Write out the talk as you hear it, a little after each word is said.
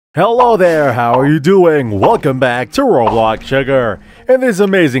Hello there, how are you doing? Welcome back to Roblox Sugar. In this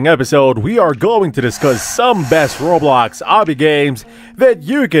amazing episode, we are going to discuss some best Roblox Obby games that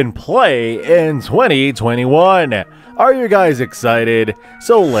you can play in 2021. Are you guys excited?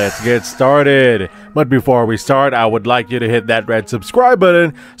 So let's get started. But before we start, I would like you to hit that red subscribe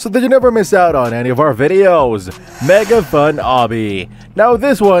button so that you never miss out on any of our videos. Mega Fun Obby. Now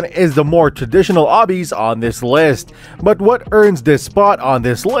this one is the more traditional obbies on this list, but what earns this spot on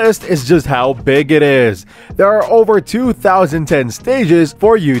this list is just how big it is. There are over 2,010 stages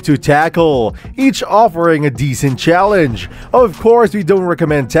for you to tackle, each offering a decent challenge. Of course, we don't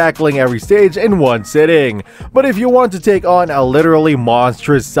recommend tackling every stage in one sitting, but if you want to take on a literally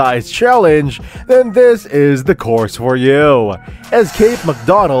monstrous sized challenge, then this is the course for you. Escape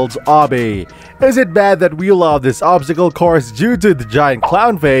McDonald's Obby. Is it bad that we love this obstacle course due to the giant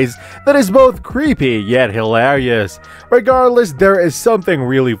clown face that is both creepy yet hilarious? Regardless, there is something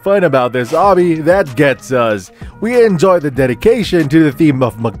really fun about this obby that gets us. We enjoy the dedication to the theme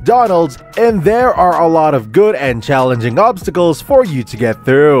of McDonald's, and there are a lot of good and challenging obstacles for you to get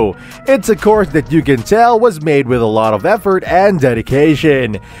through. It's a course that you can tell was made with a lot of effort and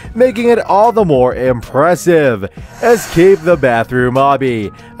dedication, making it all the more impressive. Escape the Bathroom Obby.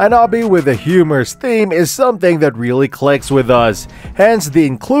 An obby with a humorous theme is something that really clicks with us, hence the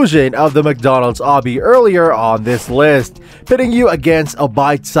inclusion of the McDonald's obby earlier on this list, pitting you against a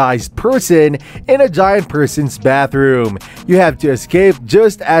bite-sized person in a giant person's bathroom. You have to escape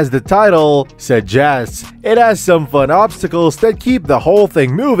just as the title suggests. It has some fun obstacles that keep the whole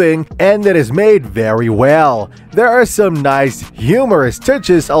thing moving, and it is made very well. There are some nice humorous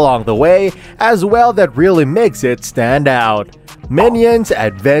touches along the way as well that really makes it stand out. Minions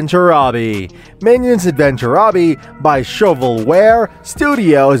Adventure Obby. Minions Adventure Obby by Shovelware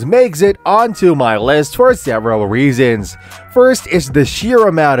Studios makes it onto my list for several reasons. First is the sheer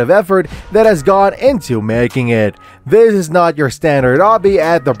amount of effort that has gone into making it. This is not your standard obby,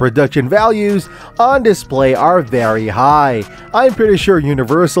 and the production values on display are very high. I'm pretty sure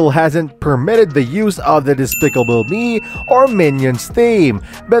Universal hasn't permitted the use of the Despicable Me or Minions theme,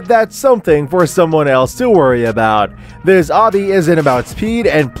 but that's something for someone else to worry about. This obby isn't about speed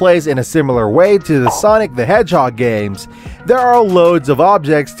and plays in a similar way to the Sonic the Hedgehog games. There are loads of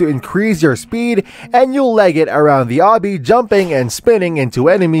objects to increase your speed, and you'll leg it around the obby, jumping and spinning into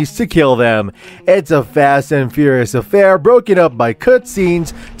enemies to kill them. It's a fast and furious affair broken up by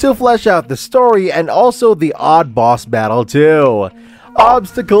cutscenes to flesh out the story and also the odd boss battle too.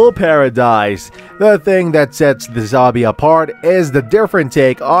 Obstacle Paradise. The thing that sets this obby apart is the different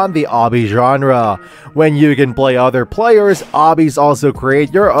take on the obby genre. When you can play other players, obbies also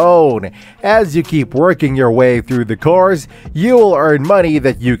create your own. As you keep working your way through the course, you will earn money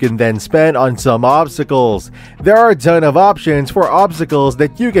that you can then spend on some obstacles. There are a ton of options for obstacles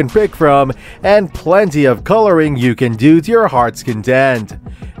that you can pick from, and plenty of coloring you can do to your heart's content.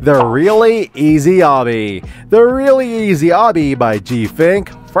 The Really Easy Obby. The Really Easy Obby by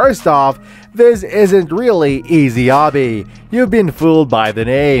G-Fink. First off, this isn't really easy obby. You've been fooled by the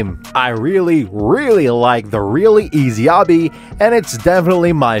name. I really like the Really Easy Obby, and it's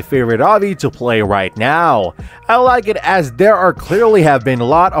definitely my favorite obby to play right now. I like it as there clearly have been a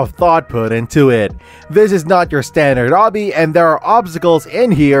lot of thought put into it. This is not your standard obby, and there are obstacles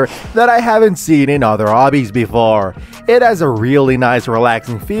in here that I haven't seen in other obbies before. It has a really nice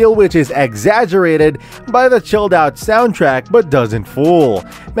relaxing feel, which is exaggerated by the chilled out soundtrack but doesn't fool.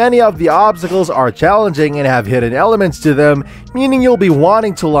 Many of the obstacles are challenging and have hidden elements to them, meaning you'll be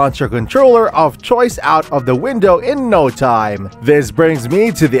wanting to launch your controller of choice out of the window in no time. This brings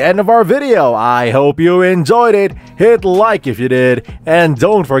me to the end of our video. I hope you enjoyed it. Hit like if you did, and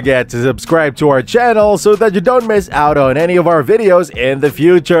don't forget to subscribe to our channel so that you don't miss out on any of our videos in the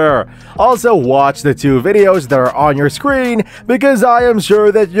future. Also, watch the two videos that are on your screen because I am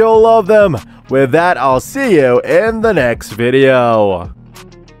sure that you'll love them. With that, I'll see you in the next video.